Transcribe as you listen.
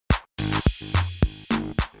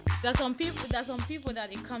There's some people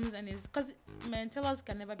that it comes and is because tailors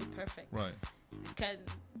can never be perfect. Right.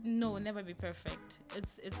 Never be perfect.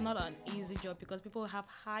 It's not an easy job because people have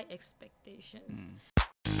high expectations.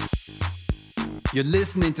 You're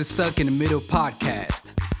listening to Stuck in the Middle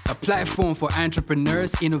podcast, a platform for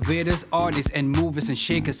entrepreneurs, innovators, artists, and movers and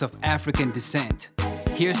shakers of African descent.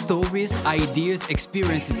 Hear stories, ideas,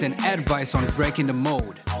 experiences, and advice on breaking the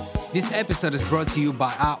mold. This episode is brought to you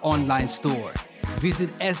by our online store.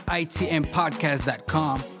 Visit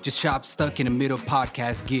sitmpodcast.com to shop Stuck in the Middle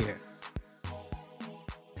podcast gear.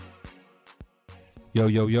 Yo,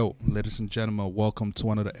 ladies and gentlemen, welcome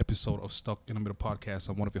to another episode of Stuck in the Middle podcast.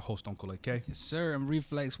 I'm one of your hosts, Uncle AK. Yes, sir. I'm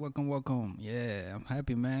Reflex. Welcome. Yeah, I'm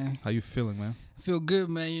happy, man. How you feeling, man? I feel good,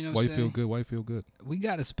 man. You know Why what you I'm feel saying? good? Why you feel good? We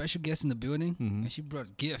got a special guest in the building, and she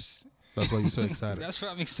brought gifts. That's why you're so excited. That's why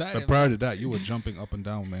I'm excited. But prior to that, you were jumping up and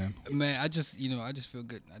down, man. Man, I just feel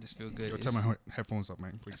good. Yo, turn my headphones up,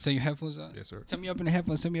 man, please. Turn your headphones up? Yes, sir. Turn me up in the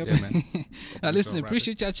headphones. Turn me up. Yeah, man. Now, listen,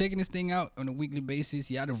 appreciate y'all checking this thing out on a weekly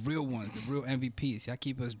basis. Y'all the real ones, the real MVPs. Y'all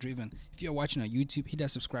keep us driven. If you're watching on YouTube, hit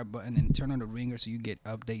that subscribe button and turn on the ringer so you get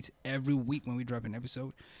updates every week when we drop an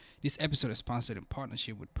episode. This episode is sponsored in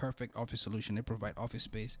partnership with Perfect Office Solution. They provide office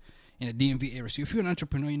space in the DMV area. So if you're an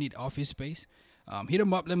entrepreneur, you need office space, hit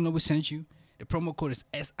them up. Let them know we sent you. The promo code is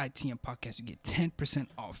SITM Podcast. You get 10%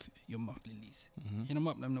 off your monthly lease. Hit them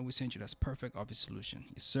up. Let them know we sent you. That's Perfect Office Solution.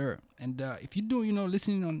 Yes, sir. And if you do,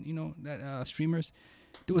 listening on, that streamers,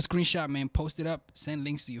 do a screenshot, man. Post it up. Send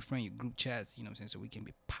links to your friend, your group chats, you know what I'm saying, so we can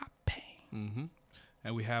be popping. Mm-hmm.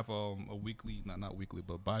 And we have a weekly, not weekly,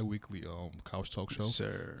 but bi-weekly couch talk show. Yes,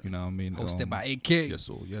 sir. You know what I mean? Hosted by AK. Yes,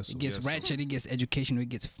 sir. Yes, sir. It gets ratchet. It gets educational. It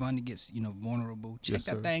gets fun. It gets, vulnerable. Check Yes,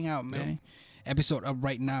 that sir. thing out, man. Yep. Episode up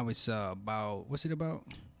right now. It's about, what's it about?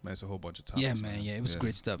 Man, it's a whole bunch of topics. Yeah, man. Yeah, it was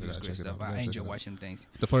great stuff. It was gotta great check it stuff. out. You I gotta enjoy check it out. watching things.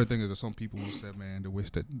 The funny thing is that some people who said, man, they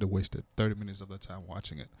wasted 30 minutes of their time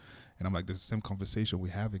watching it. And I'm like, this is the same conversation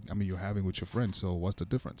you're having with your friends. So what's the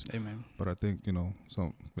difference? Hey, man. But I think,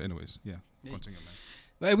 but anyways, yeah. Continue,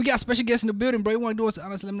 man. Hey, we got special guests in the building, bro. You want to do us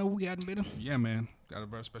honest? Let them know who we got in the building. Yeah, man. Got a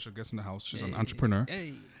very special guest in the house. She's an entrepreneur.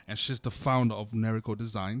 Hey. And she's the founder of Nerico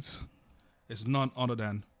Designs. It's none other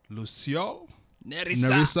than Lucio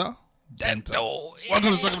Nerissa Dento. Welcome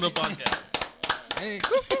to Stuck in the Podcast. Hey.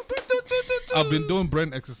 I've been doing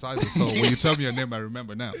brain exercises, so when you tell me your name, I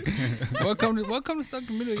remember now. welcome to Stuck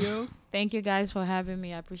in the Middle, yo. Thank you guys for having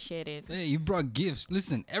me. I appreciate it. Hey, you brought gifts.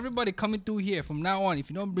 Listen, everybody coming through here from now on, if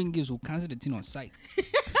you don't bring gifts, we'll cancel the thing on site.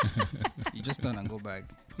 You just done and go back.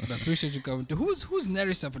 But I appreciate you coming through. Who's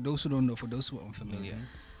Nerissa, for those who don't know, for those who are unfamiliar?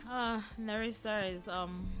 Nerissa is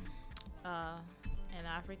an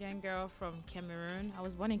African girl from Cameroon. I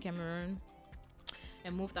was born in Cameroon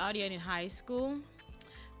and moved out here in high school.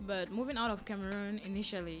 But moving out of Cameroon,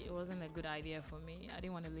 initially, it wasn't a good idea for me. I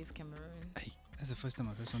didn't want to leave Cameroon. Hey, that's the first time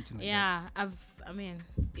I've heard something like that. Yeah,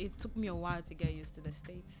 it took me a while to get used to the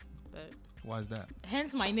States. But Why is that?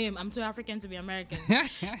 hence my name. I'm too African to be American.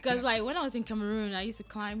 Because when I was in Cameroon, I used to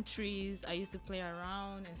climb trees. I used to play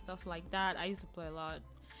around and stuff like that. I used to play a lot.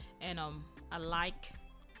 And I like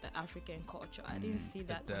the African culture. I didn't see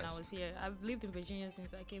that when I was here. I've lived in Virginia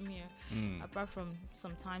since I came here. Apart from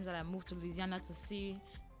some times that I moved to Louisiana to see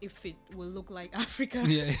if it will look like Africa.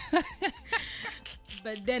 Yeah.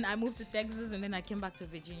 But then I moved to Texas and then I came back to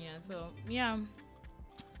Virginia. So yeah,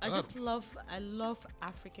 I love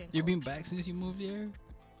African culture. You been back since you moved here?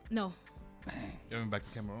 No, Man, You haven't been back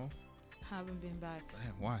to Cameroon? haven't been back.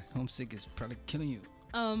 Damn, why? homesick is probably killing you.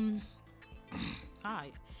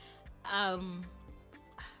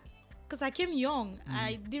 Because I came young.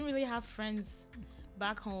 I didn't really have friends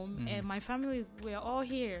back home, and my we're all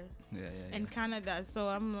here Yeah. in Canada. So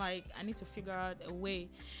I'm like, I need to figure out a way.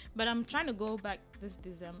 But I'm trying to go back this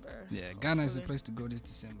December. Yeah, Ghana is the hopefully. place to go this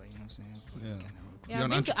December, you know what I'm saying? Yeah. Ghana real quick. Yeah, You're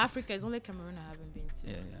I've an been to Africa. It's only Cameroon I haven't been to.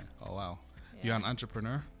 Yeah. Oh, wow. Yeah. You're an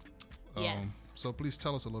entrepreneur? Yes. So please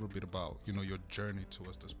tell us a little bit about, your journey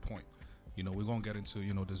towards this point. We're going to get into,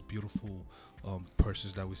 this beautiful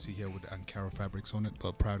purses that we see here with the Ankara fabrics on it.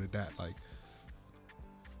 But prior to that, like...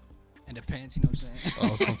 And the pants, you know what I'm saying? I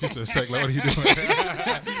was confused for a sec. Like, what are you doing?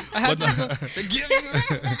 I had to go. The giving.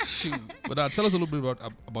 Shoot. But tell us a little bit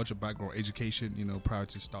about your background, education, prior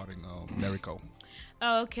to starting Nerico.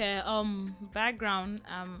 Oh, okay. Background.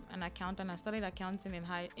 An accountant. I studied accounting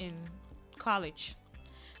in college.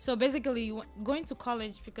 So basically, going to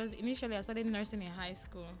college, because initially I studied nursing in high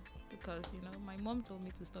school because my mom told me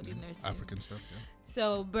to study nursing. African stuff, yeah.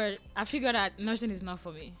 So, but I figured that nursing is not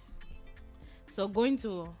for me. So going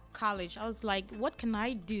to college, I was like, what can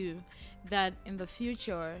I do that in the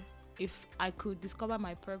future, if I could discover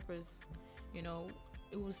my purpose,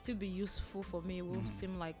 it will still be useful for me. It will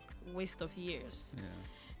seem like waste of years.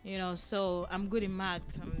 Yeah. You know, so I'm good in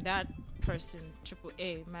math. I'm that person, triple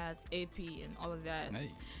A, math, AP, and all of that.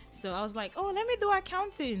 Hey. So I was like, oh, let me do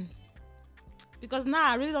accounting. Because now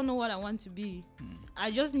I really don't know what I want to be. I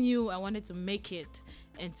just knew I wanted to make it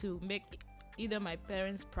and to make either my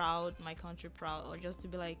parents proud, my country proud, or just to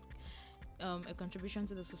be like a contribution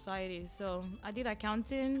to the society. So I did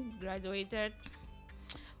accounting, graduated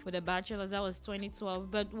with a bachelor's. That was 2012.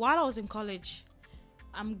 But while I was in college,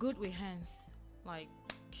 I'm good with hands, like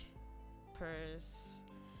purse,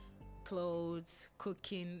 clothes,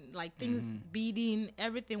 cooking, like things, beading,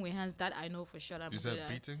 everything with hands. That I know for sure. I'm You good said at.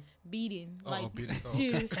 beating? Beading, Oh, like beating. Oh,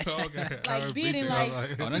 to okay. like beating, I like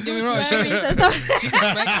was Oh, don't get me wrong. jewelries and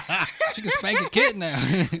stuff. She can spank a kid now.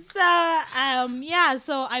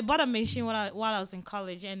 So I bought a machine while I was in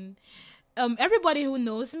college, and everybody who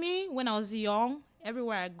knows me when I was young,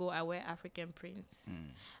 everywhere I go, I wear African prints.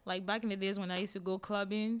 Like back in the days when I used to go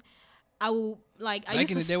clubbing, I Back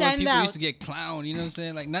used in to the day when stand people out. used to get clowned, you know what I'm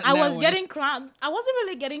saying? Like not I now was when getting clown. I wasn't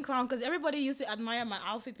really getting clown because everybody used to admire my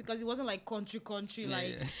outfit because it wasn't like country. Yeah,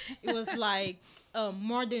 Like yeah. it was like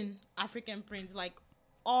modern African prints. Like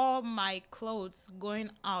all my clothes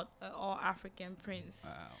going out are all African prints.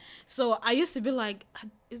 Wow. So I used to be like,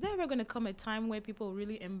 is there ever gonna come a time where people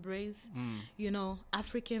really embrace,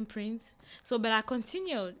 African prints? So, but I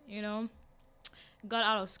continued, got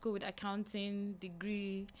out of school with accounting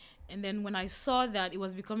degree, and then when I saw that it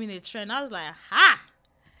was becoming a trend, I was like, ha!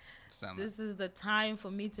 This is the time for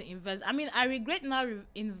me to invest. I mean, I regret not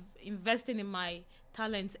investing in my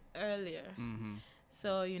talents earlier.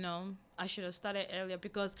 So, I should have started earlier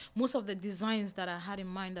because most of the designs that I had in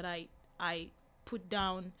mind that I put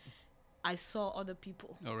down, I saw other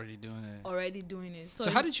people already doing it. So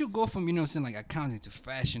how did you go from, like accounting to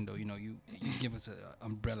fashion though? You give us an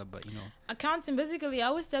umbrella, but accounting, basically, I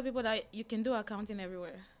always tell people that you can do accounting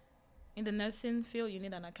everywhere. In the nursing field, you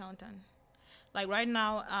need an accountant. Like right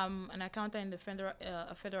now, I'm an accountant in the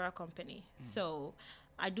a federal company. So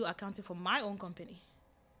I do accounting for my own company.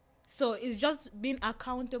 So it's just being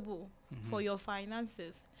accountable for your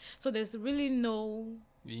finances. So there's really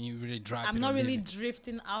you really drop I'm not really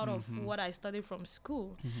drifting out of what I studied from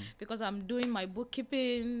school because I'm doing my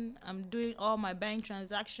bookkeeping, I'm doing all my bank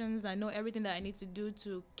transactions. I know everything that I need to do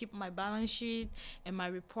to keep my balance sheet and my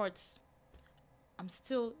reports. I'm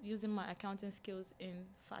still using my accounting skills in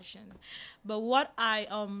fashion. But what I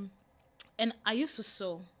used to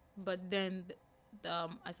sew, but then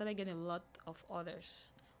I started getting a lot of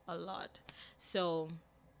orders. A lot. So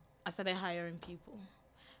I started hiring people.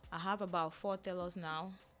 I have about 4 tailors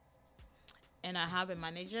now, and I have a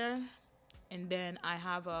manager, and then I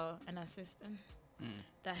have an assistant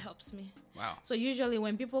that helps me. Wow. So usually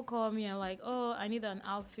when people call me and like, oh, I need an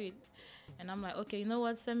outfit, and I'm like, okay, you know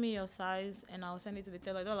what, send me your size and I'll send it to the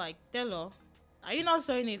tailor. They're like, tailor, are you not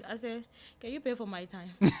sewing it? I say, can you pay for my time?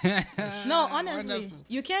 No, honestly, Wonderful.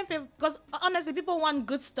 you can't pay because honestly, people want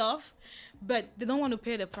good stuff, but they don't want to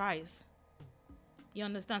pay the price. You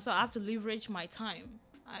understand? So I have to leverage my time.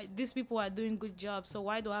 These people are doing good jobs, so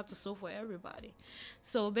why do I have to sew for everybody?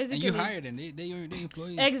 So basically, and you hire them; they your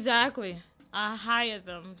employees. Exactly, I hired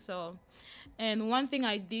them. So, and one thing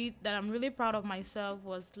I did that I'm really proud of myself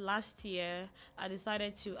was last year I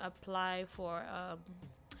decided to apply for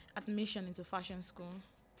admission into fashion school.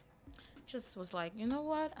 Just was like, you know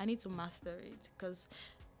what? I need to master it because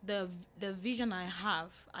the vision I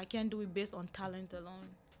have, I can't do it based on talent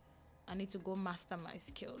alone. I need to go master my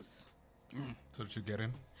skills. So did you get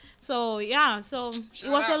in? So yeah, so it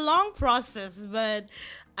was a long process, but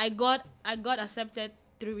I got accepted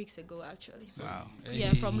 3 weeks ago actually. Wow.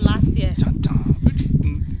 Yeah, from last year.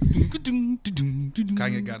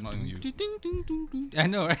 Kanye got nothing on you. I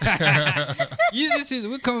know, right? Use this season.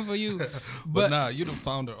 We're coming for you. But nah, you're the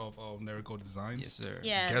founder of Neriko Designs. Yes, sir.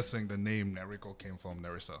 Yeah. Guessing the name Neriko came from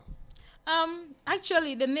Nerissa.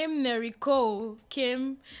 Actually, the name Neriko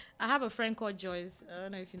came. I have a friend called Joyce. I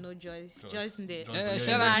don't know if you know Joyce. Joyce Nde.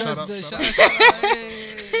 Shout out, Shout out.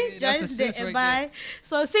 Hey, that's Joyce a sis Nde right Ebai.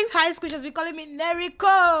 So since high school, she's been calling me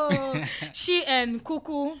Neriko. She and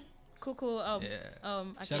Kuku. I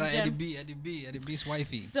Shout can out jam. Eddie B's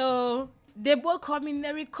wifey. So they both called me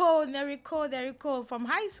Neriko from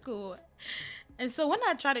high school. And so when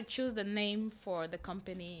I tried to choose the name for the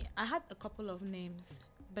company, I had a couple of names.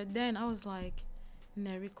 But then I was like,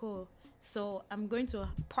 Neriko. So I'm going to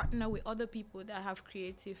partner with other people that have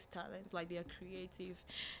creative talents, like they are creative.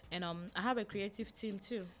 And I have a creative team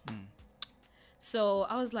too. So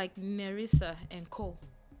I was like, Nerissa and Co.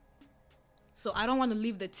 So I don't want to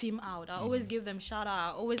leave the team out. I always give them shout out.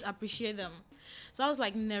 I always appreciate them. So I was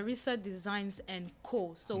like Nerissa Designs and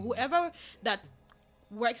Co. So whoever that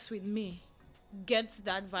works with me gets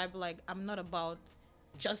that vibe. Like I'm not about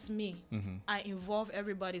just me. I involve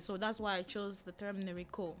everybody. So that's why I chose the term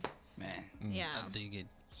Nerico. Man, Yeah. I dig it.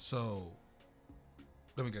 So,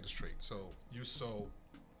 let me get it straight. So,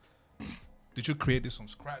 did you create this from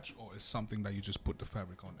scratch, or is something that you just put the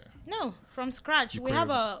fabric on there? No, from scratch. You We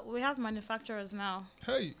have manufacturers now.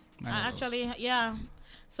 Hey, Actually, yeah.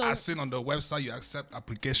 So I seen on the website you accept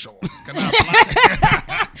applications. Can I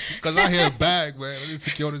apply? Because I hear a bag, man. Let me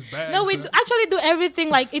secure this bag. no, we actually do everything.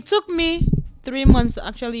 Like it took me 3 months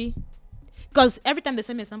actually, because every time they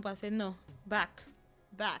send me a sample, I say no, back.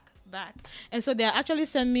 And so they actually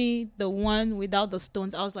sent me the one without the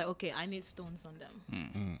stones. I was like, okay, I need stones on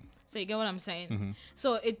them. So you get what I'm saying?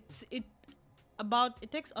 So it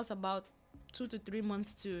takes us about 2 to 3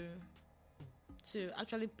 months to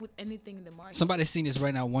actually put anything in the market. Somebody seen this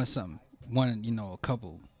right now. Want something? Want a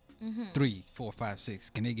couple, 3, 4, 5, 6.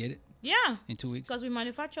 Can they get it Yeah, in 2 weeks? because we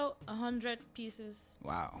manufacture 100 pieces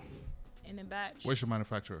Wow. in a batch. Where's your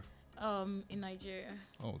manufacturer? In Nigeria.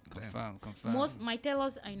 Oh, damn. Confirm. Most my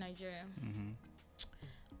tailors are in Nigeria.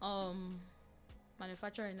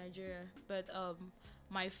 Manufacturer in Nigeria, but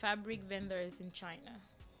my fabric vendor is in China.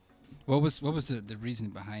 What was the reason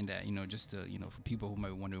behind that? Just to, for people who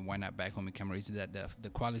might wonder why not back home in Cameroon, is it that the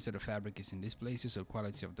quality of the fabric is in these places, or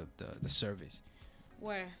quality of the service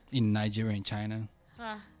Where? in Nigeria and China?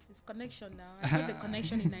 It's connection now. I got the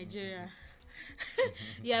connection in Nigeria.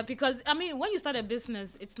 Yeah, because I mean, when you start a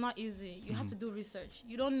business, it's not easy. You have to do research.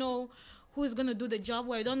 You don't know who's gonna do the job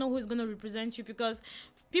well. You don't know who's gonna represent you, because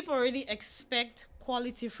people already expect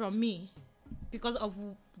quality from me because of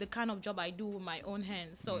the kind of job I do with my own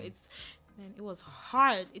hands. So it was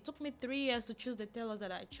hard. It took me 3 years to choose the tailors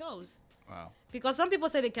that I chose. Wow. Because some people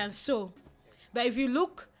say they can sew, but if you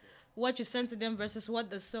look what you sent to them versus what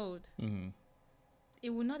they sewed, it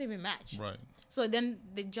will not even match. Right. So then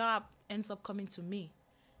the job ends up coming to me.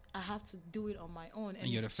 I have to do it on my own, And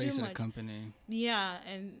you're the it's face too of the much. company. Yeah,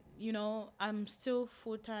 and I'm still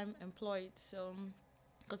full-time employed, so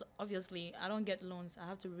because obviously I don't get loans, I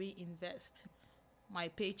have to reinvest my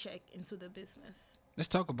paycheck into the business. Let's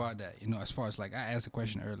talk about that. As far as like I asked a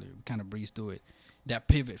question earlier, we kind of breezed through it. That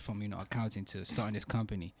pivot from accounting to starting this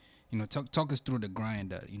company. Talk us through the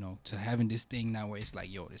grind that to having this thing now where it's like,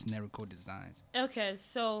 yo, this Nerico Designs. Okay,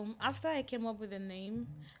 so after I came up with the name,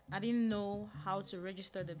 I didn't know how to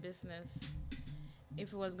register the business,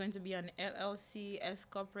 if it was going to be an LLC, S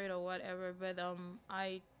corporate or whatever. But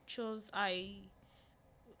I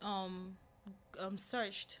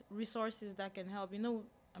searched resources that can help.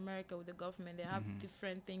 America with the government, they have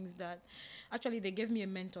different things that actually they gave me a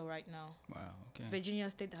mentor right now. Wow. Okay. Virginia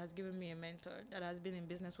State has given me a mentor that has been in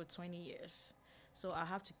business for 20 years. So I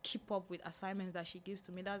have to keep up with assignments that she gives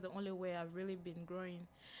to me. That's the only way I've really been growing.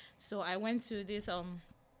 So I went to this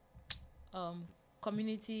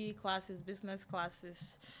community classes, business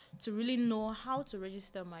classes, to really know how to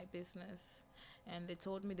register my business. And they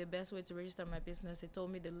told me the best way to register my business. They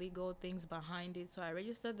told me the legal things behind it. So I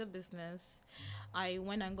registered the business. I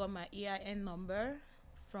went and got my EIN number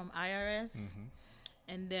from IRS.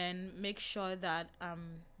 And then make sure that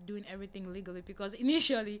I'm doing everything legally, because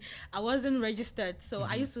initially I wasn't registered. So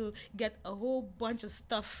I used to get a whole bunch of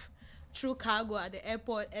stuff through cargo at the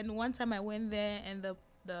airport. And one time I went there and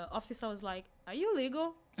the officer was like, "Are you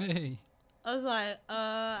legal?" Hey. I was like,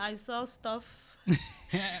 I sell stuff.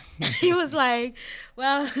 He was like,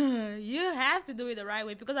 "Well, you have to do it the right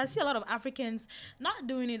way," because I see a lot of Africans not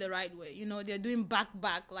doing it the right way. They're doing back,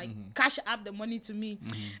 like cash up the money to me.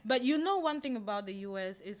 But one thing about the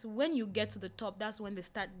US is when you get to the top, that's when they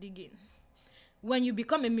start digging. When you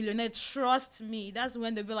become a millionaire, trust me, that's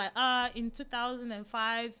when they'll be like, in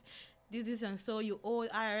 2005, this and so you owe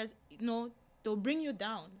IRS. They'll bring you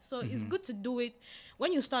down. So it's good to do it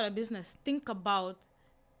when you start a business. Think about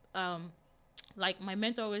like my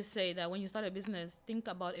mentor always say that when you start a business, think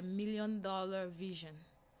about $1 million vision.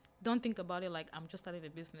 Don't think about it like I'm just starting a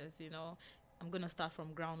business, I'm going to start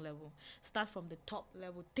from ground level. Start from the top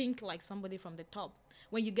level. Think like somebody from the top.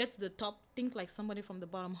 When you get to the top, think like somebody from the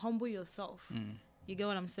bottom. Humble yourself. You get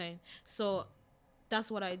what I'm saying? So that's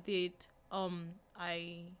what I did.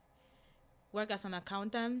 I work as an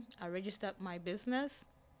accountant. I registered my business.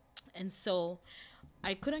 And so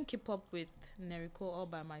I couldn't keep up with Nerico all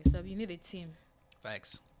by myself. You need a team.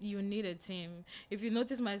 Facts. You need a team. If you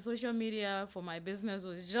notice, my social media for my business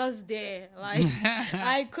was just there. Like,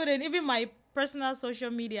 I couldn't. Even my personal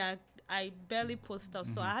social media, I barely post stuff.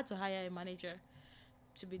 So I had to hire a manager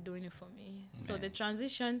to be doing it for me. So the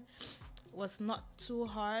transition was not too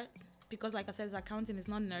hard because, like I said, accounting is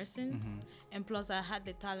not nursing, and plus I had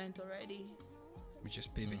the talent already. We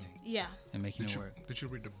just pivoting Yeah. and making Did it you, work. did you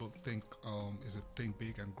read the book Think is it Think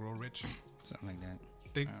Big and Grow Rich? Something like that.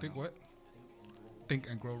 Think what? Think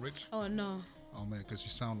and Grow Rich? Oh no. Oh man, because you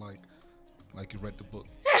sound like you read the book.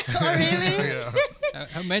 Oh really? Yeah.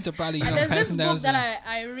 Her mentor probably And there's this passing down book that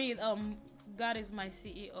I read. God is my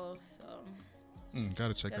CEO. So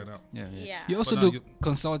Gotta check that that's- out. Yeah. You also But now do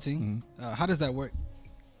consulting. How does that work?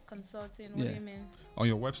 consulting. What Yeah. do you mean? On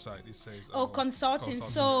your website it says Consulting.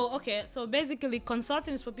 So basically,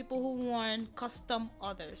 consulting is for people who want custom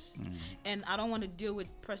orders, and I don't want to deal with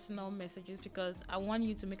personal messages because I want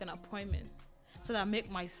you to make an appointment so that I make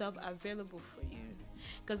myself available for you.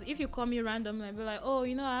 Because if you call me randomly and be like, oh,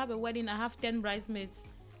 you know, I have a wedding, I have 10 bridesmaids,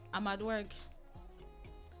 I'm at work.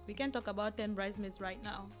 We can't talk about 10 bridesmaids right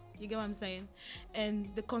now. You get what I'm saying? And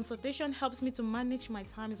the consultation helps me to manage my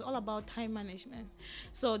time. It's all about time management.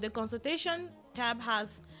 So the consultation tab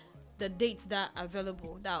has the dates that are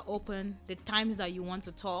available, that are open, the times that you want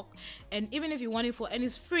to talk. And even if you want it and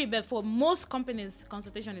it's free, but for most companies,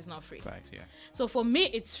 consultation is not free. Facts, yeah. So for me,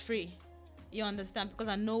 it's free. You understand? Because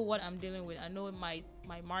I know what I'm dealing with. I know my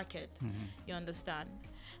market. You understand?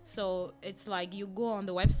 So it's like you go on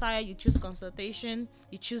the website, you choose consultation,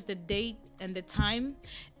 you choose the date and the time,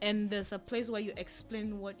 and there's a place where you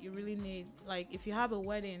explain what you really need. Like if you have a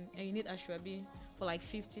wedding and you need ashwabi for like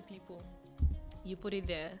 50 people, you put it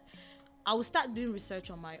there. I will start doing research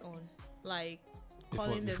on my own, like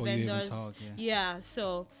calling the before you even vendors. talk, Yeah,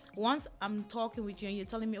 so once I'm talking with you and you're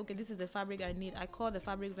telling me, okay, this is the fabric I need, I call the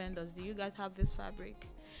fabric vendors. Do you guys have this fabric?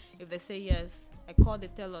 If they say yes, I call the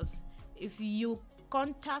tailors. If you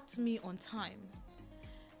contact me on time,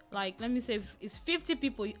 like let me say if it's 50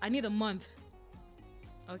 people, I need a month.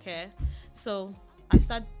 Okay, so I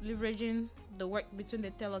start leveraging the work between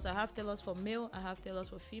the tailors. I have tailors for male, I have tailors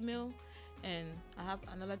for female, and I have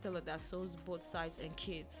another tailor that sews both sides and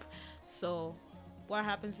kids. So what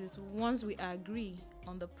happens is once we agree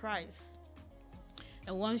on the price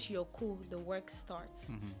and once you're cool, the work starts.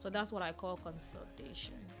 So that's what I call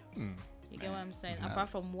consultation. You get what I'm saying? Yeah. Apart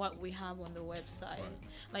from what we have on the website,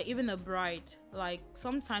 like even a bride, like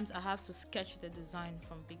sometimes I have to sketch the design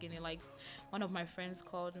from beginning. Like one of my friends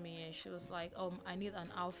called me and she was like, I need an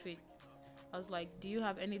outfit. I was like, do you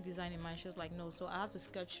have any design in mind? She was like, no. So I have to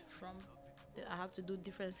sketch I have to do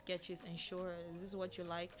different sketches and show her, is this what you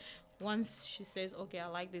like? Once she says, okay, I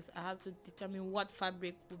like this, I have to determine what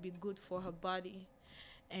fabric would be good for her body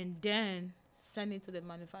and then send it to the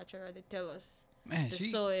manufacturer. They tell us. Man, They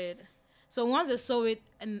sew it. So once they sew it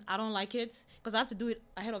and I don't like it, because I have to do it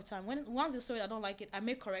ahead of time. Once they sew it, I don't like it, I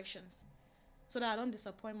make corrections so that I don't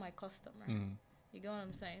disappoint my customer. You get what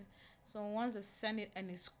I'm saying? So once they send it and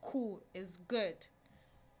it's cool, it's good,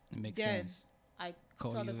 it makes then sense. I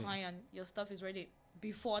Call tell the you in. client your stuff is ready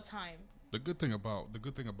before time. The good thing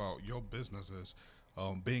about your business is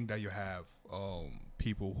being that you have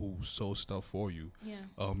people who sew stuff for you. Yeah.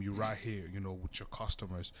 You right here, with your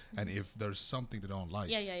customers, and if there's something they don't like,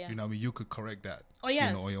 Yeah. you know what I mean, you could correct that. Oh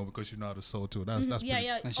yes. Because you know how to sew too. That's yeah, pretty,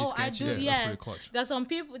 yeah. And she's Oh, I sketchy. do. that's Yeah. pretty clutch. There's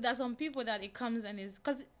some people that it comes and is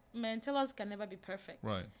because tailors can never be perfect.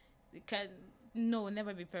 Right. It can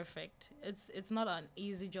never be perfect. It's not an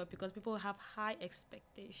easy job because people have high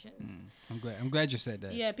expectations. I'm glad you said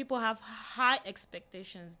that. Yeah, people have high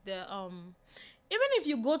expectations. Even if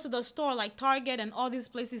you go to the store like Target and all these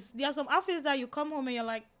places, there are some outfits that you come home and you're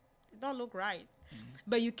like, it don't look right.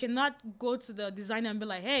 But you cannot go to the designer and be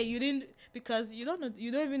like, hey, you didn't, because you don't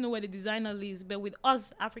even know where the designer lives. But with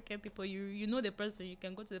us African people, you know the person. You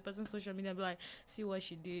can go to the person's social media and be like, see what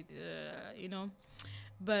she did,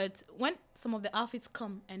 But when some of the outfits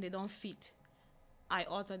come and they don't fit, I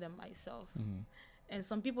alter them myself. And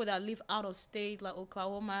some people that live out of state, like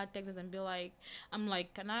Oklahoma, Texas, and be like, I'm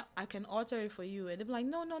like, I can alter it for you. And they're like,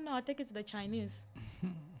 no, I take it to the Chinese.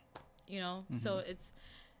 So it's.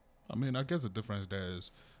 I mean, I guess the difference there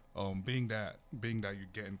is, being that you're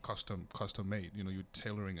getting custom made. You're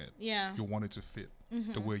tailoring it. Yeah. You want it to fit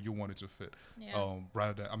the way you want it to fit. Yeah.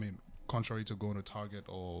 Rather than, contrary to going to Target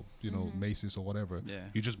or Macy's or whatever, Yeah.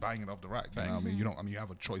 you're just buying it off the rack. You know what I Facts. mean, you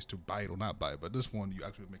have a choice to buy it or not buy it. But this one, you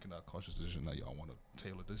actually making that conscious decision that y'all want to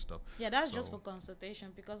tailor this stuff. Yeah, that's just So- for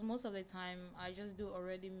consultation because most of the time I just do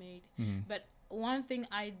already made. But one thing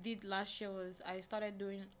I did last year was I started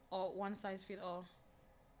doing one size fit all.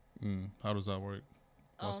 How does that work?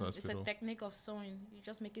 One size It's fit a all? technique of sewing. You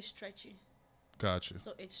just make it stretchy, Gotcha.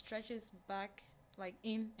 so it stretches back, like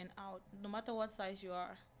in and out, no matter what size you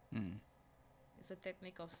are. It's a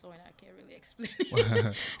technique of sewing. I can't really explain.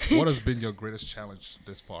 What has been your greatest challenge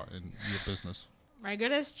this far in your business? My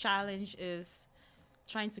greatest challenge is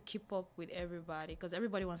trying to keep up with everybody because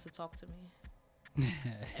everybody wants to talk to me.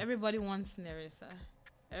 Everybody wants Nerissa.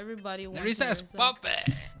 Everybody wants Nerissa's Nerissa. puppet.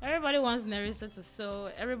 Everybody wants Nerissa to sew.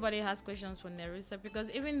 Everybody has questions for Nerissa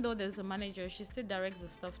because even though there's a manager, she still directs the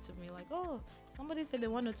stuff to me. Like, oh, somebody said they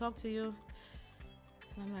want to talk to you.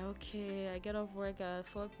 And I'm like, okay. I get off work at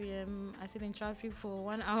 4 p.m. I sit in traffic for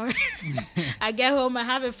 1 hour. I get home. I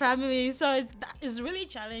have a family. So it's really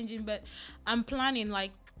challenging. But I'm planning,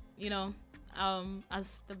 like, you know,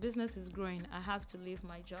 as the business is growing, I have to leave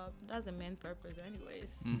my job. That's the main purpose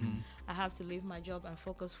anyways. I have to leave my job and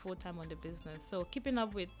focus full-time on the business. So keeping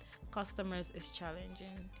up with customers is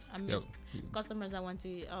challenging. I miss customers that want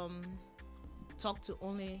to talk to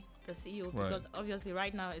only the CEO because obviously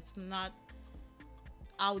right now it's not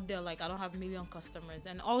out there. Like, I don't have million customers.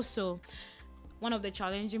 And also one of the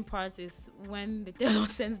challenging parts is when the tailor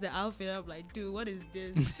sends the outfit, I'm like, dude, what is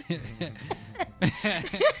this?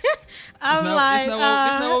 I'm it's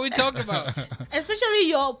not what we talked about. Especially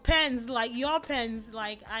your pens. Like,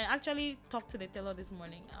 I actually talked to the tailor this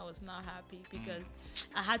morning. I was not happy because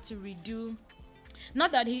I had to redo.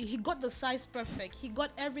 Not that he got the size perfect. He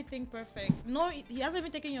got everything perfect. No, he hasn't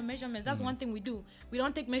even taken your measurements. That's one thing we do. We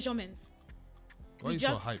don't take measurements. Why are you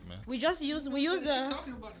so hype, man? We use the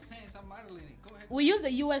talking about the pants. I'm modeling it. Go ahead. we use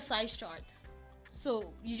the US size chart.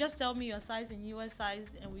 So you just tell me your size in US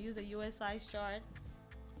size, and we use the US size chart.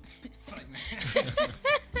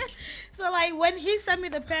 So like when he sent me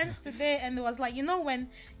the pants today, and it was like,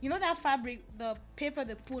 that fabric, the paper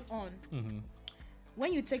they put on,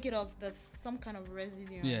 when you take it off, there's some kind of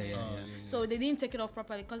residue. Yeah. So they didn't take it off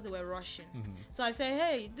properly because they were rushing. So I said,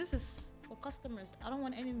 hey, this is for customers. I don't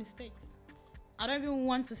want any mistakes. I don't even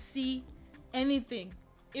want to see anything,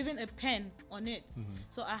 even a pen on it.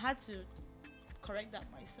 So I had to correct that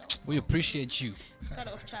myself. We appreciate you. It's kind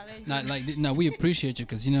of challenging. We appreciate you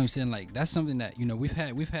because, you know what I'm saying, like, that's something that, we've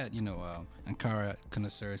had Ankara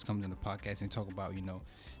connoisseurs come to the podcast and talk about,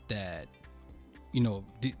 that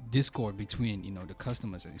discord between the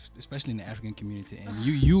customers, especially in the African community, and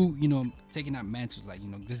you taking that mantle, like,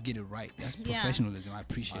 let's get it right. That's professionalism. I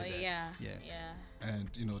appreciate that. Yeah.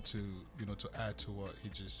 And to add to what he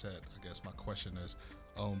just said, I guess my question is,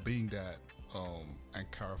 being that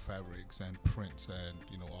Ankara fabrics and prints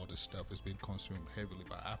and all this stuff is being consumed heavily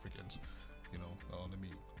by Africans. Let me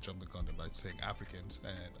jump the gun by saying Africans,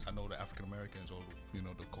 and I know the African Americans or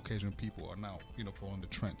the Caucasian people are now following the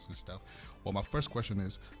trends and stuff. Well, my first question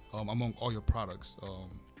is, among all your products,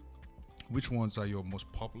 which ones are your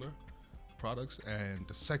most popular products? And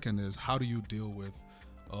the second is, how do you deal with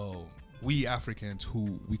we Africans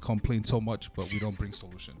who we complain so much but we don't bring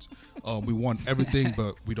solutions? We want everything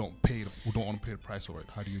but we don't want to pay the price for it.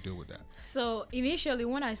 How do you deal with that? So initially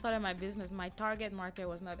when I started my business, my target market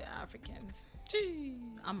was not the Africans.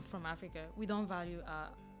 I'm from Africa. We don't value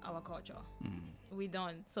our culture. We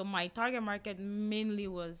don't. So my target market mainly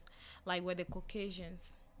was were the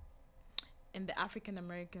Caucasians and the African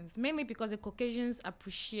Americans, mainly because the Caucasians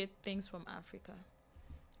appreciate things from Africa.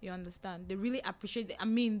 You understand? They really appreciate it. I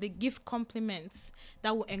mean, they give compliments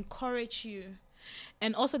that will encourage you.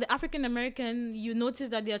 And also the African American, you notice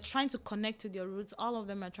that they are trying to connect to their roots. All of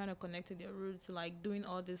them are trying to connect to their roots, like doing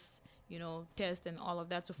all this, tests and all of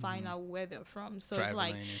that to find out where they're from. So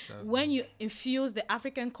Traveling it's like when you infuse the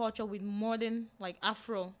African culture with modern, like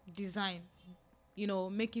Afro design,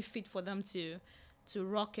 make it fit for them to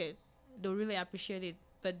rock it, they'll really appreciate it.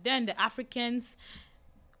 But then the Africans,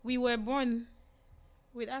 we were born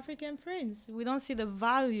with African prints. We don't see the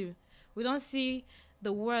value. We don't see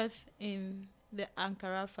the worth in the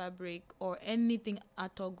Ankara fabric or anything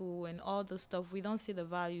Atogo and all the stuff. We don't see the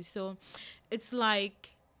value. So it's like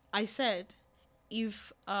I said,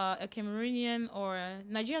 if a Cameroonian or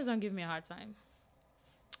Nigerians don't give me a hard time.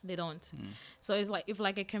 They don't. So it's like if a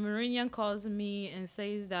Cameroonian calls me and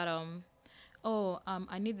says that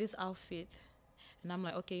I need this outfit. And I'm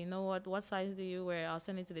like, okay, you know what size do you wear? I'll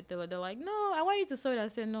send it to the tailor. They're like, no, I want you to sew it. I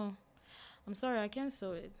said, no, I'm sorry, I can't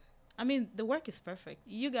sew it. I mean, the work is perfect.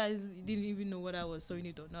 You guys didn't even know what I was sewing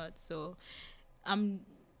it or not. So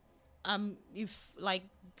if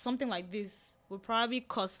something like this will probably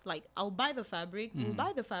cost, I'll buy the fabric, we'll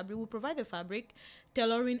buy the fabric, we'll provide the fabric,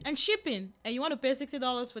 tailoring and shipping. And you want to pay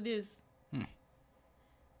 $60 for this.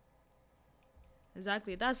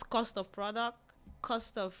 Exactly. That's cost of product,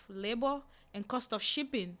 cost of labor, and cost of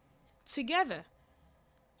shipping together.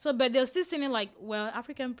 So, but they're still saying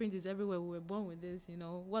African print is everywhere. We were born with this,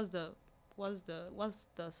 What's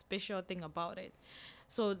the special thing about it?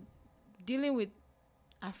 So, dealing with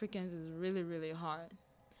Africans is really, really hard.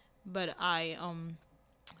 But I,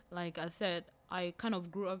 like I said, I kind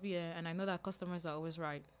of grew up here, and I know that customers are always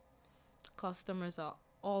right. Customers are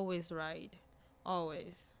always right,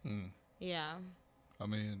 always. Yeah. I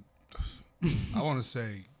mean, I want to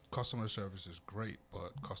say customer service is great,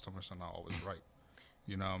 but customers are not always right.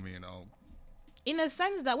 You know what I mean? In a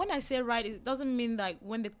sense that when I say right, it doesn't mean like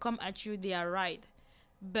when they come at you, they are right.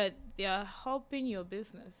 But they are helping your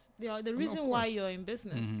business. They are the reason why course. you're in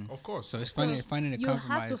business. Of course. So it's So finding a you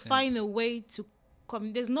compromise. have to find a way to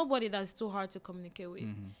there's nobody that's too hard to communicate with.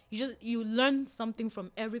 You learn something from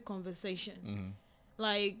every conversation.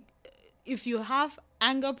 Like if you have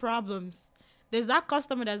anger problems, there's that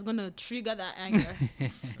customer that's gonna trigger that anger.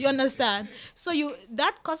 You understand? So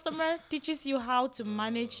that customer teaches you how to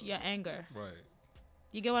manage your anger. Right.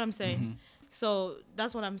 You get what I'm saying? So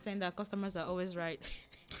that's what I'm saying, that customers are always right.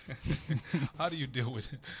 How do you deal with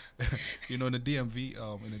it? In the DMV,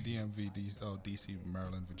 DC,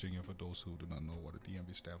 Maryland, Virginia, for those who do not know what the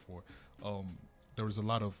DMV stand for, there is a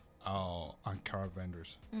lot of Ankara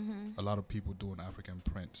vendors, a lot of people doing African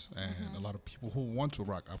prints, and a lot of people who want to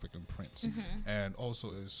rock African prints, and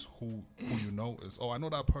also is who is, I know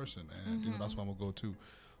that person, and that's what I'm gonna go to.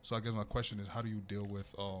 So I guess my question is, how do you deal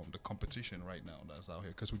with the competition right now that's out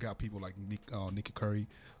here? Because we got people like Nikki Curry,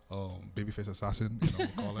 Babyface Assassin, we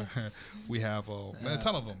call her. We have a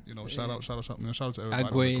ton of them. Shout out to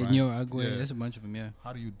everybody. Agwe, Yeah. there's a bunch of them. Yeah.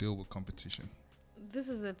 How do you deal with competition? This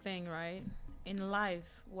is the thing, right? In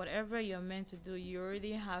life, whatever you're meant to do, you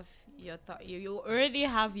already have you already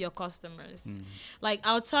have your customers. Like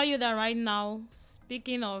I'll tell you that right now.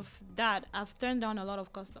 Speaking of that, I've turned down a lot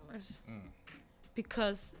of customers.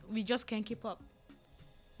 Because we just can't keep up.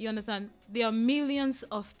 You understand? There are millions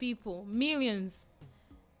of people,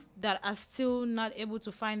 that are still not able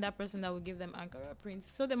to find that person that will give them Ankara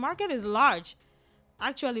prints. So the market is large.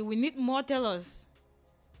 Actually, we need more tailors.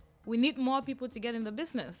 We need more people to get in the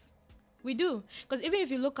business. We do. Because even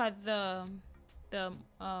if you look at the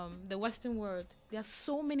Western world, there are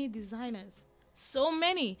so many designers. So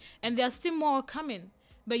many. And there are still more coming.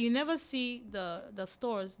 But you never see the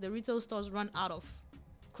retail stores run out of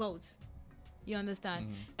clothes. You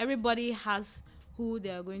understand? Everybody has who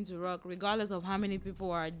they are going to rock, regardless of how many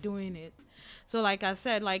people are doing it. So like I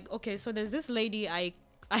said, okay, so there's this lady I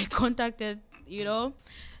contacted,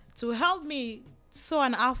 to help me sew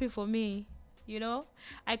an outfit for me.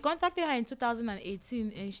 I contacted her in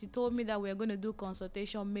 2018, and she told me that we're going to do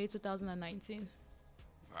consultation May 2019.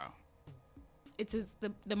 Wow. It is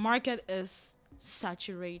the market is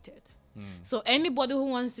saturated. So anybody who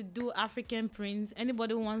wants to do African prints,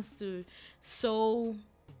 anybody who wants to sew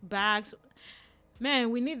bags, man,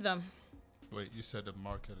 we need them. Wait, you said the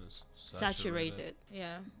market is Saturated.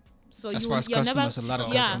 Yeah. So As far as customers, a lot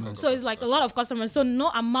of customers. So it's like a lot of customers. So no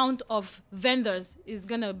amount of vendors is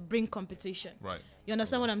gonna bring competition. Right. You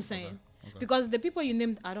understand what I'm saying? Okay. Because the people you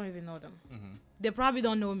named, I don't even know them. They probably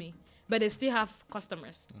don't know me. But they still have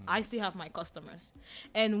customers. I still have my customers.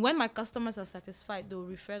 And when my customers are satisfied, they'll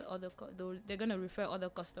refer they're going to refer other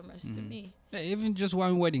customers to me. Yeah, even just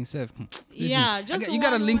one wedding, Seth. Yeah, you got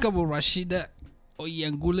to link up with Rashida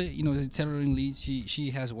Oyangule, the tailoring lead. She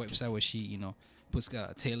has a website where she, puts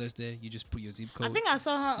tailors there. You just put your zip code. I think I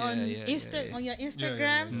saw her on your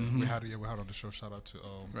Instagram. We had her on the show. Shout out to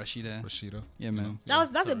Rashida. Yeah, man.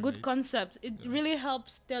 That's a good concept. It really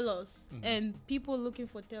helps tailors and people looking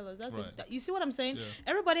for tailors. You see what I'm saying? Yeah.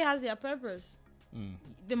 Everybody has their purpose.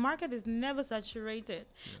 The market is never saturated.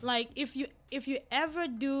 Like if you ever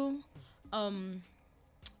do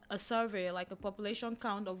a survey, like a population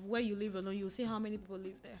count of where you live alone, you'll see how many people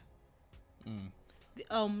live there.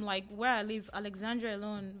 Like where I live, Alexandria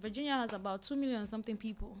alone, Virginia has about 2 million something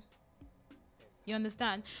people. You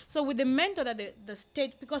understand? So with the mentor that the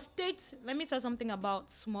state, because states, let me tell you something about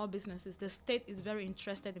small businesses. The state is very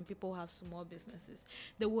interested in people who have small businesses.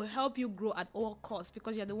 They will help you grow at all costs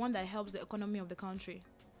because you're the one that helps the economy of the country.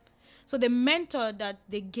 So the mentor that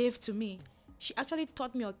they gave to me, she actually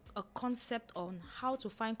taught me a concept on how to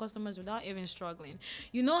find customers without even struggling.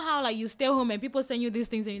 You know how you stay home and people send you these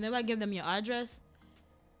things and you never give them your address?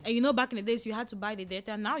 And back in the days you had to buy the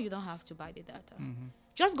data. Now you don't have to buy the data.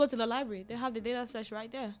 Just go to the library. They have the data search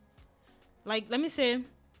right there. Like, let me say,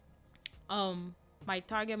 my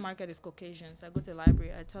target market is Caucasians. I go to the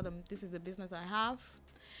library. I tell them this is the business I have,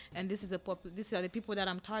 and these are the people that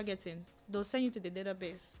I'm targeting. They'll send you to the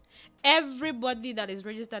database. Everybody that is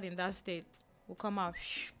registered in that state will come out.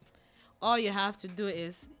 All you have to do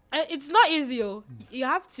is, it's not easy. You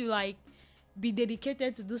have to be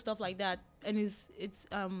dedicated to do stuff like that, and it's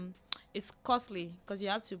costly because you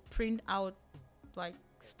have to print out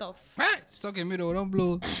stuff. It's talking middle. Don't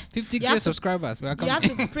blow 50K have to- subscribers. We are You have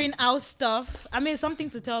coming. to print out stuff. I mean, something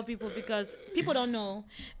to tell people because people don't know.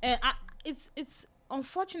 And it's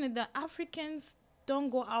unfortunate that Africans don't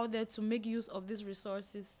go out there to make use of these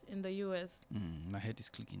resources in the US. My head is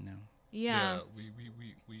clicking now. Yeah.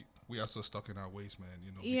 We are so stuck in our ways, man.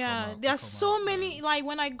 You know. Yeah, there are so many. Like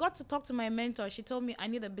when I got to talk to my mentor, she told me I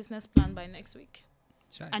need a business plan by next week.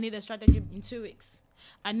 Shy. I need a strategy in 2 weeks.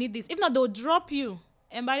 I need this. If not, they'll drop you.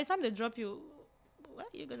 And by the time they drop you, where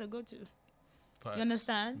are you gonna go to? You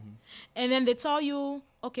understand? Mm-hmm. And then they tell you,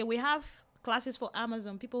 okay, we have classes for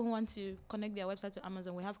Amazon. People who want to connect their website to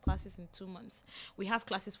Amazon, we have classes in 2 months. We have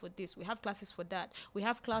classes for this. We have classes for that. We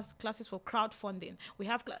have classes for crowdfunding. We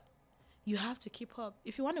have you have to keep up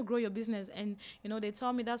if you want to grow your business. And they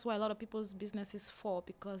tell me that's why a lot of people's businesses fall,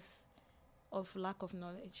 because of lack of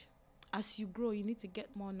knowledge. As you grow, you need to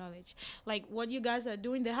get more knowledge. Like what you guys are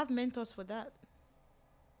doing, they have mentors for that.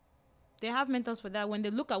 When they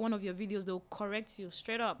look at one of your videos, they'll correct you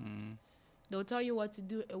straight up. They'll tell you what to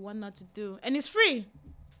do and what not to do, and it's free.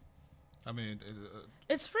 I mean,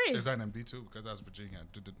 It's free. is that in MD too? Because that's Virginia.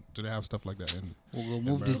 Do they have stuff like that in? We'll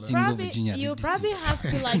move this Maryland? thing to Probably, Virginia. you This probably have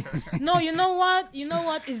to like. No, you know what?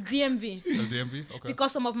 It's DMV. The DMV? Okay.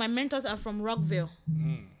 Because some of my mentors are from Rockville.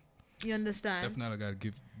 Mm. You understand? Definitely gotta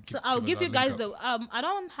give. So I'll give you guys the. I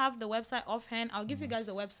don't have the website offhand. I'll give you guys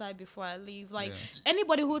the website before I leave. Like Yeah.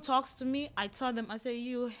 anybody who talks to me, I tell them, I say,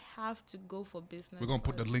 you have to go for business. We're gonna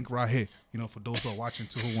put the first." link right here. For those who are watching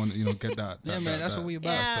too, who want to get that. Yeah, man, that's what we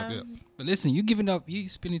about. Yeah. Stuff, But listen, you giving up, you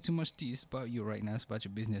spilling too much tea. It's about you right now. It's about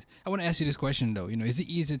your business. I want to ask you this question though. Is it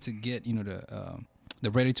easier to get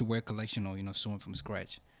the ready to wear collection or sewing from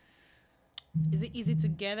scratch? Is it easy to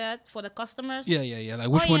get it for the customers? Yeah. Like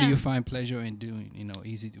which one do yeah. you find pleasure in doing?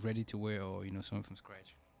 Easy, ready to wear or sewing from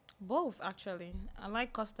scratch? Both, actually. I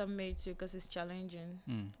like custom made too because it's challenging.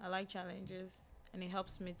 I like challenges, and it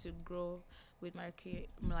helps me to grow with my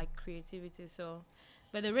creativity. So,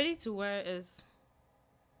 but the ready to wear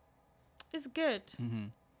it's good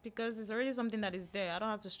because it's already something that is there. I don't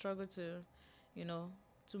have to struggle to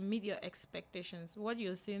meet your expectations. What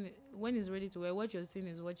you're seeing when it's ready to wear, what you're seeing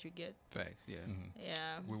is what you get. Facts, yeah.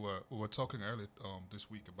 Yeah. We were talking earlier this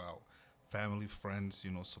week about family, friends,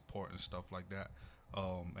 support and stuff like that.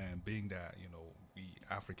 And being that we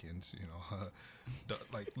Africans,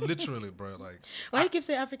 like literally, bro, like. Why you keep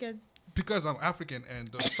saying Africans? Because I'm African, and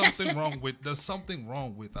there's something wrong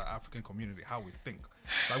with our African community, how we think.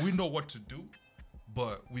 Like we know what to do,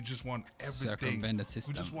 but we just want everything. Circumvent the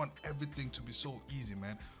system. We just want everything to be so easy,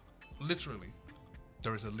 man. Literally,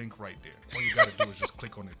 there is a link right there. All you gotta do is just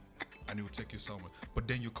click on it, and it will take you somewhere. But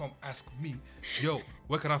then you come ask me, yo,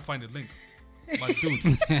 where can I find the link? Like, dude,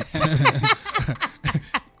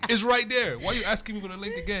 it's right there. Why are you asking me for the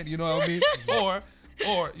link again? You know what I mean?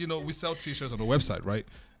 Or we sell T-shirts on the website, right?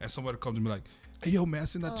 And somebody comes to me like, hey, yo, man, I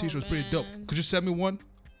seen that T-shirt's pretty dope. Could you send me one?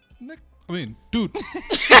 Dude.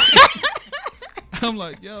 I'm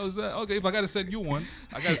like, yo, is that okay? If I gotta send you one,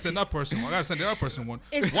 I gotta send that person one. I gotta send the other person one.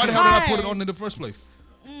 It's Why the hell did I put it hard. on in the first place?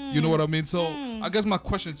 You know what I mean? So I guess my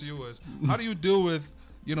question to you is, how do you deal with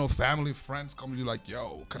family, friends coming to you like,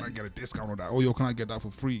 yo, can I get a discount on that? Oh, yo, can I get that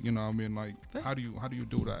for free? You know what I mean? Like, how do you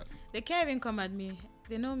do that? They can't even come at me.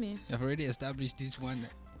 They know me. I've already established this one.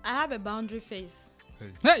 I have a boundary face.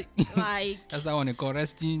 Hey, Like, that's that one they call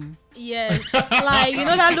resting. yes. Like,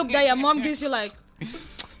 that look that your mom gives you, like,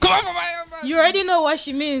 Come on for my. you already know what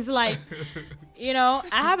she means. Like, I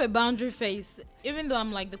have a boundary face. Even though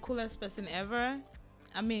I'm like the coolest person ever,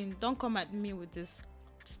 I mean, don't come at me with this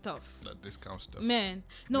stuff. That discount stuff. Man,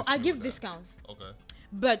 no, Miss I me give with that. discounts. Okay.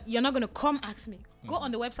 But you're not going to come ask me. Go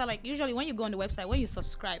on the website. Like, usually when you go on the website, when you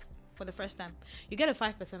subscribe for the first time, you get a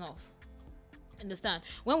 5% off. Understand?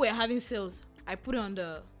 When we're having sales, I put it on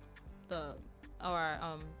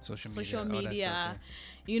our social media, all that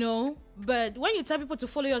stuff, But when you tell people to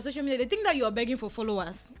follow your social media, they think that you are begging for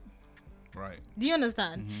followers. Right. Do you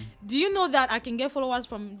understand? Do you know that I can get followers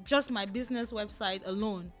from just my business website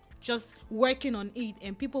alone? Just working on it,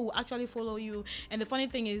 and people will actually follow you. And the funny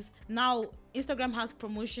thing is, now Instagram has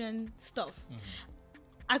promotion stuff.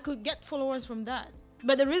 I could get followers from that.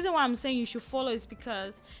 But the reason why I'm saying you should follow is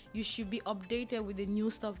because you should be updated with the new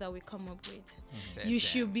stuff that we come up with. You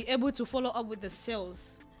should be able to follow up with the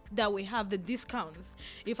sales that we have, the discounts.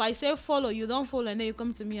 If I say follow, you don't follow, and then you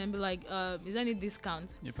come to me and be like, is there any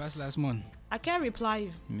discount? You passed last month. I can't reply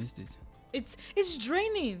you. You missed it. It's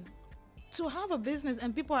draining to have a business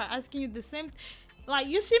and people are asking you the same. Like,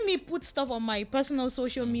 you see me put stuff on my personal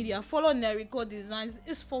social media, follow Nerico Designs.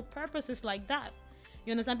 It's for purposes like that.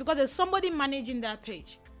 You understand? Because there's somebody managing that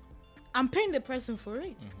page. I'm paying the person for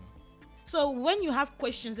it. So when you have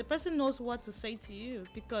questions, the person knows what to say to you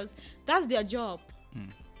because that's their job.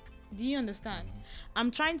 Do you understand?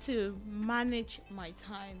 I'm trying to manage my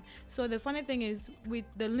time. So the funny thing is with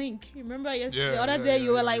the link, remember the other day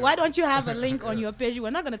you were like, why don't you have a link on your page?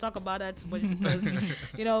 We're not going to talk about that too much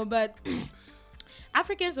because, but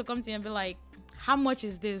Africans will come to you and be like, how much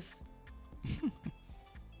is this?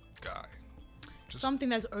 Guy. Something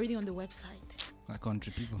that's already on the website. Like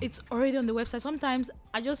country people. It's already on the website. Sometimes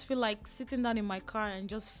I just feel like sitting down in my car and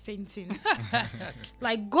just fainting.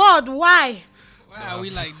 Like, God, why? Why are we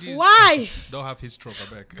like this? Why? Don't have his stroke,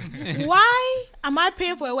 I beg. Why am I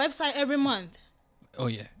paying for a website every month? Oh,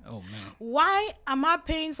 yeah. Oh, man. Why am I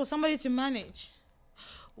paying for somebody to manage?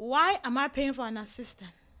 Why am I paying for an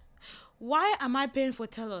assistant? Why am I paying for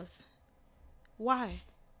tellers? Why?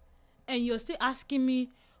 And you're still asking me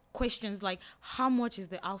questions like, how much is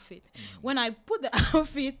the outfit? When I put the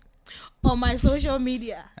outfit on my social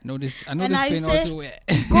media, I know this and pain I say, also.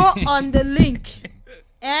 go on the link.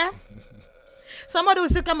 Somebody will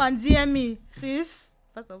still come and DM me. Sis,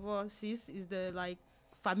 first of all, sis is the like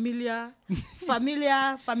familiarity,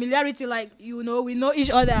 like, we know each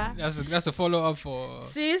other. That's a follow-up for...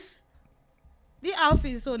 Sis, the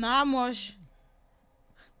outfit is so now how much?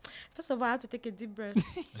 First of all, I have to take a deep breath.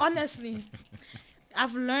 Honestly,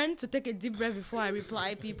 I've learned to take a deep breath before I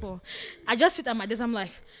reply people. I just sit at my desk, I'm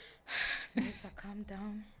like, Melissa, calm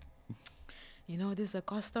down. This is a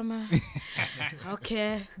customer.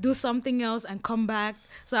 Okay, do something else and come back.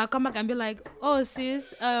 So I'll come back and be like, oh,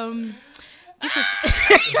 sis, this is...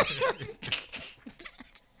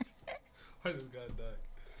 Why this guy died?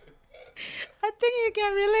 I think you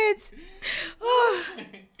can relate. Oh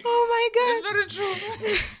my God. It's very true.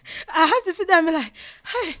 I have to sit there and be like,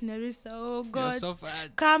 hey, Nerissa, oh God, You're so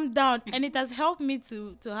fat. calm down. And it has helped me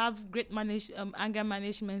to have great anger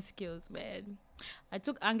management skills, man. I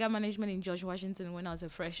took anger management in George Washington when I was a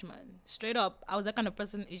freshman. Straight up, I was that kind of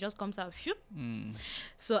person, it just comes out. Phew.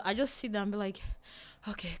 So I just sit down and be like,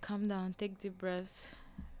 okay, calm down, take deep breaths,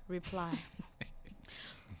 reply.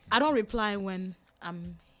 I don't reply when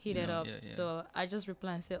I'm heated up. Yeah. So I just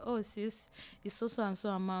reply and say, oh, sis, it's so and so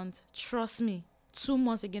amount. Trust me. 2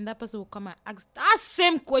 months again, that person will come and ask that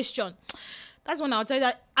same question. That's when I'll tell you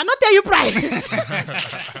that I not tell you price.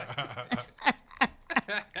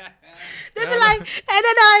 They be like, and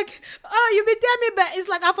then like, oh, you be telling me, but it's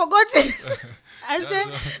like I forgot it.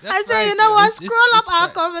 I say, you know what? Scroll up our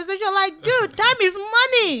conversation. Like, dude, time is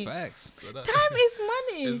money. Facts. So Time is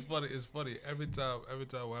money. It's funny. Every time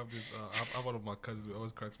we have this, I'm one of my cousins who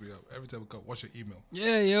always cracks me up. Every time we come, what's your email?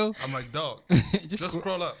 Yeah, yo. I'm like, dog, just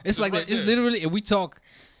scroll up. It's like right that. It's literally, we talk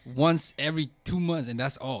once every 2 months, and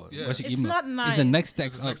that's all. Yeah. What's your It's email? not nice. It's the next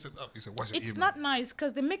text It's up. next up. He said, what's your It's email? not nice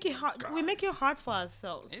because they make it hard. We make it hard for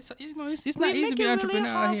ourselves. It's We not easy to make be it an really entrepreneur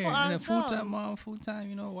out hard here. for And a full-time ourselves. mom,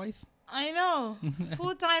 full-time, wife. I know.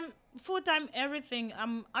 full time everything.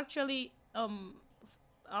 I'm actually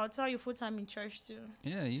I'll tell you full time in church too.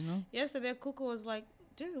 Yeah, Yesterday Coco was like,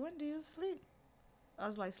 dude, when do you sleep? I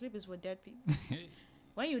was like, sleep is for dead people.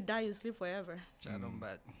 When you die, you sleep forever.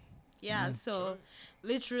 Yeah, so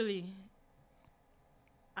literally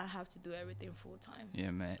I have to do everything full time.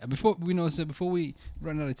 Yeah, man. Before we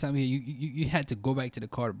run out of time here, you had to go back to the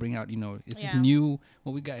car to bring out, it's this new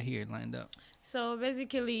what we got here lined up. So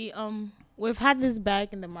basically, we've had this bag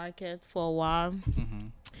in the market for a while.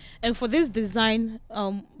 And for this design,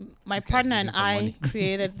 my partner and I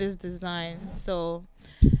created this design. So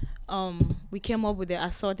we came up with the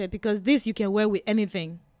assorted, because this you can wear with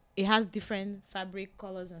anything. It has different fabric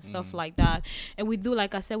colors and stuff like that. And we do,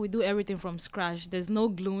 like I said, we do everything from scratch. There's no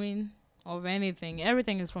gluing of anything.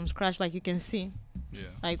 Everything is from scratch, like you can see. Yeah.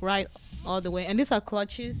 Like right all the way. And these are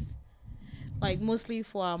clutches, like mostly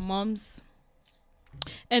for our moms.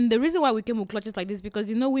 And the reason why we came with clutches like this,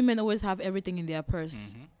 because women always have everything in their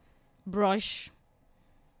purse. Brush,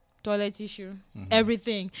 toilet tissue,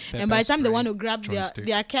 everything. And by the time they want to grab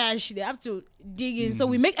their cash, they have to dig in. So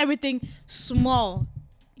we make everything small.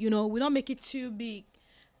 We don't make it too big,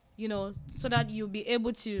 so that you'll be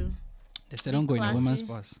able to. They said don't go in a woman's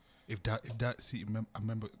purse. If that, I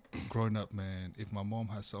remember growing up, man. If my mom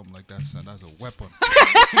had something like that, son, that's a weapon.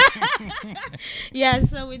 Yeah,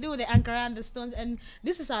 so we do the Ankara and the stones, and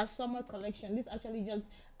this is our summer collection. This actually just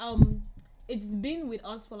it's been with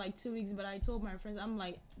us for like 2 weeks, but I told my friends, I'm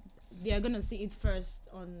like, they are gonna see it first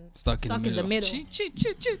on Stuck in the Middle.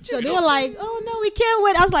 So they were like, oh no, we can't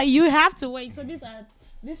wait. I was like, you have to wait. So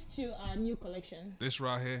these two are new collection. This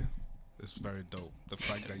right here is very dope. The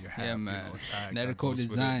fact that you have, tag Nethercoat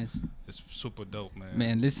Designs. It's super dope, man.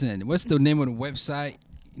 Man, listen, what's the name of the website?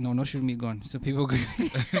 No social media gone. So people can,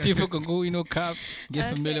 people can go, cop,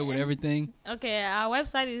 get familiar with everything. Okay, our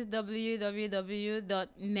website is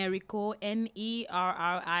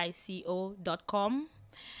www.nerrico.com,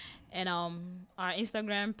 and our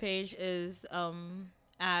Instagram page is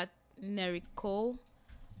at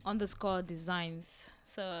Nerrico_designs.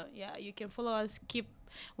 So yeah, you can follow us.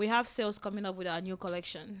 We have sales coming up with our new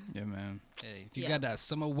collection. Yeah, man. Hey, if you got that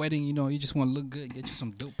summer wedding, you just want to look good, get you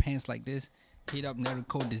some dope pants like this. Hit up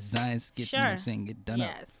Nerrico Designs. Get, get done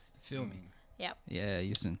up. Feel me? Yep. Yeah,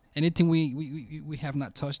 listen. Anything we have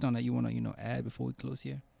not touched on that you want to, add before we close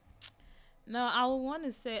here? No, I would want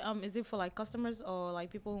to say, is it for like customers or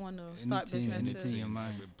like people who want to start businesses? Anything in your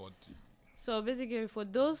mind. So basically, for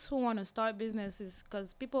those who want to start businesses,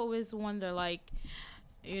 because people always wonder, like,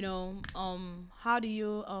 how do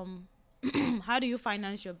you how do you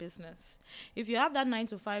finance your business? If you have that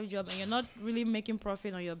 9-to-5 job and you're not really making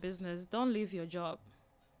profit on your business, don't leave your job.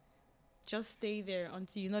 Just stay there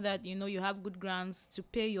until you know that you have good grounds to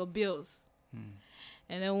pay your bills.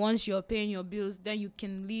 And then once you're paying your bills, then you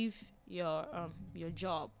can leave your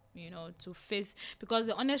job, to face, because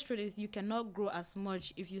the honest truth is you cannot grow as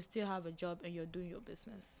much if you still have a job and you're doing your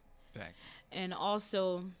business. Facts. And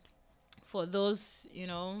also for those,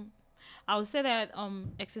 I would say that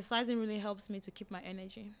exercising really helps me to keep my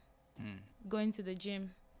energy. Going to the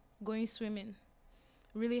gym, going swimming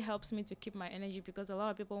really helps me to keep my energy, because a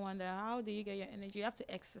lot of people wonder, how do you get your energy? You have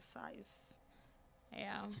to exercise.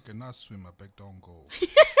 Yeah. If you cannot swim, I beg don't go.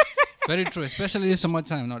 Very true, especially this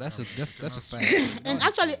summertime. No, that's a fact. And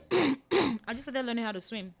actually, I just started learning how to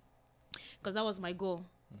swim because that was my goal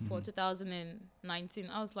for 2019.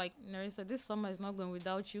 I was like, Nerissa, this summer is not going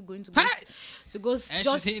without you going to go and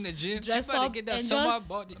just she's hitting the gym. dress She better up get that and summer just,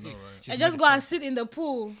 body. I know, right? and just go and sit in the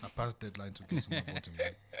pool. I passed deadline to get some voting,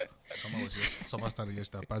 man. Summer started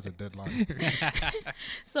yesterday. I passed the deadline.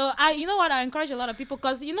 So you know what? I encourage a lot of people,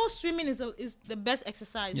 because swimming is the best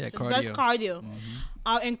exercise, the best cardio.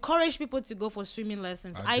 I encourage people to go for swimming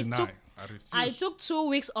lessons. I took 2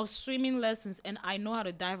 weeks of swimming lessons, and I know how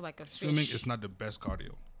to dive like a fish. Swimming is not the best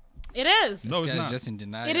cardio. It is. No, it's not. Just in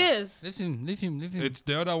denial. It is. Leave him. It's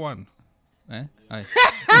the other one. Eh?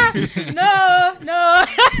 No.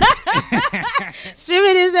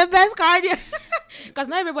 Swimming is the best cardio. Because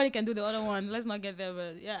not everybody can do the other one. Let's not get there,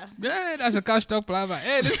 but yeah. Yeah, that's a cash talk plava.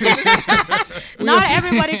 Hey, not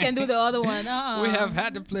everybody can do the other one. We have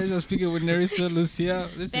had the pleasure of speaking with Nerissa Lucia.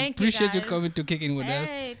 Appreciate you coming to kicking with us.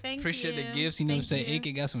 Appreciate the gifts. You know what I'm saying?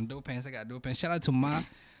 AK got some dope pants. I got dope pants. Shout out to Ma.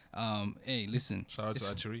 Hey, listen. Shout out to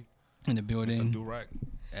Archery in the building. Mr. Durag.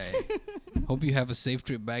 Hey, hope you have a safe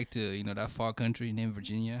trip back to that far country named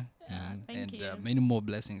Virginia. Thank you. Many more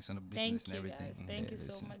blessings on the business and everything. Guys. Thank you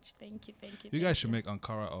so much. Thank you. You guys should make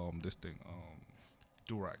Ankara this thing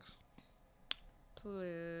Durags.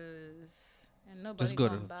 Please. And nobody just go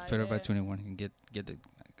to Federal by 21 and get the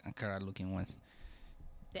Ankara looking ones.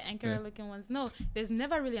 The Ankara looking ones. No, there's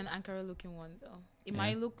never really an Ankara looking one though. It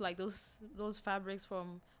might look like those fabrics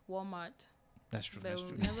from Walmart. That's true.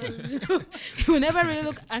 You never really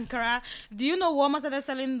look Ankara. Do you know Walmart started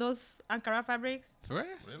selling those Ankara fabrics? For real?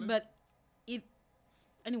 Really? But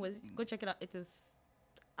anyways, go check it out. It is.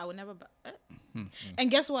 I would never buy. And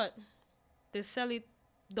guess what? They sell it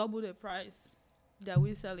double the price that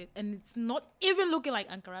we sell it, and it's not even looking like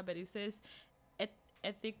Ankara, but it says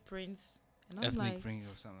ethnic prints. And I'm ethnic like, prints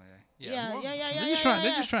or something like that. Yeah.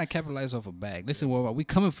 They're just trying to capitalize off a bag. Listen, Walmart, we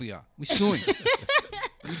coming for y'all. We suing.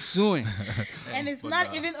 We suing. And it's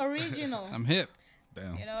not even original. I'm hip.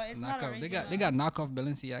 Damn. It's not original. They got knockoff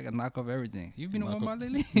Balenciaga, knockoff everything. You've been to Walmart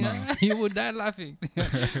lately? No. You would die laughing.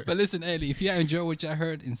 But listen, Ellie, if you enjoyed what y'all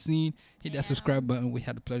heard and seen, hit that subscribe button. We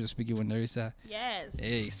had the pleasure of speaking with Nerissa. Yes.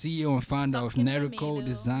 Hey, CEO and founder of Nerrico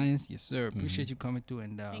Designs. Yes, sir. Appreciate you coming through.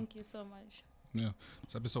 And thank you so much. Yeah.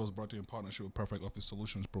 This episode was brought to you in partnership with Perfect Office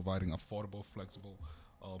Solutions, providing affordable, flexible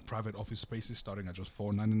private office spaces starting at just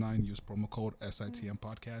 $4.99. Use promo code SITM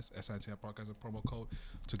Podcast. SITM Podcast is a promo code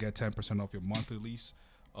to get 10% off your monthly lease.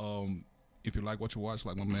 If you like what you watch,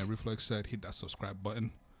 like my man Reflex said, hit that subscribe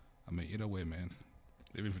button. I mean, either way, man.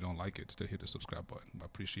 Even if you don't like it, still hit the subscribe button. I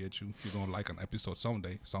appreciate you. You're going to like an episode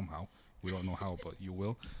someday, somehow. We don't know how, but you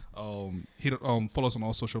will. Follow us on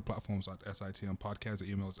all social platforms at SITM Podcast.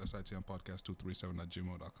 The email is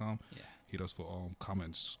sitmpodcast237@gmail.com. Yeah. Hit us for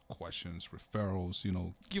comments, questions, referrals.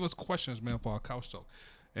 Give us questions, man, for our couch talk.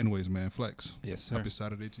 Anyways, man, Flex. Yes, sir. Happy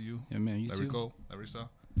Saturday to you. Yeah, man. You there too. we go, Larissa.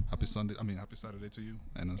 Happy Saturday to you.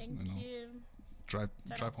 And Thank you. Drive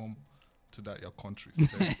home to your country.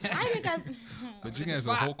 I think Virginia is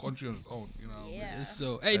a whole country on its own. Yeah.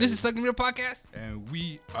 So, hey, this is Stuck in Real Podcast. And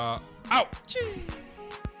we are out. Cheers.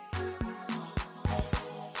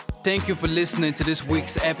 Thank you for listening to this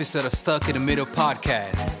week's episode of Stuck in the Middle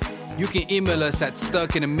podcast. You can email us at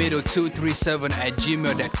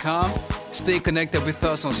stuckinthemiddle237@gmail.com. Stay connected with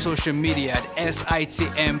us on social media at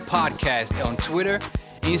SITM Podcast on Twitter,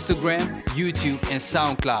 Instagram, YouTube, and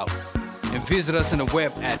SoundCloud. And visit us on the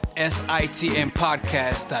web at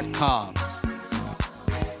sitmpodcast.com.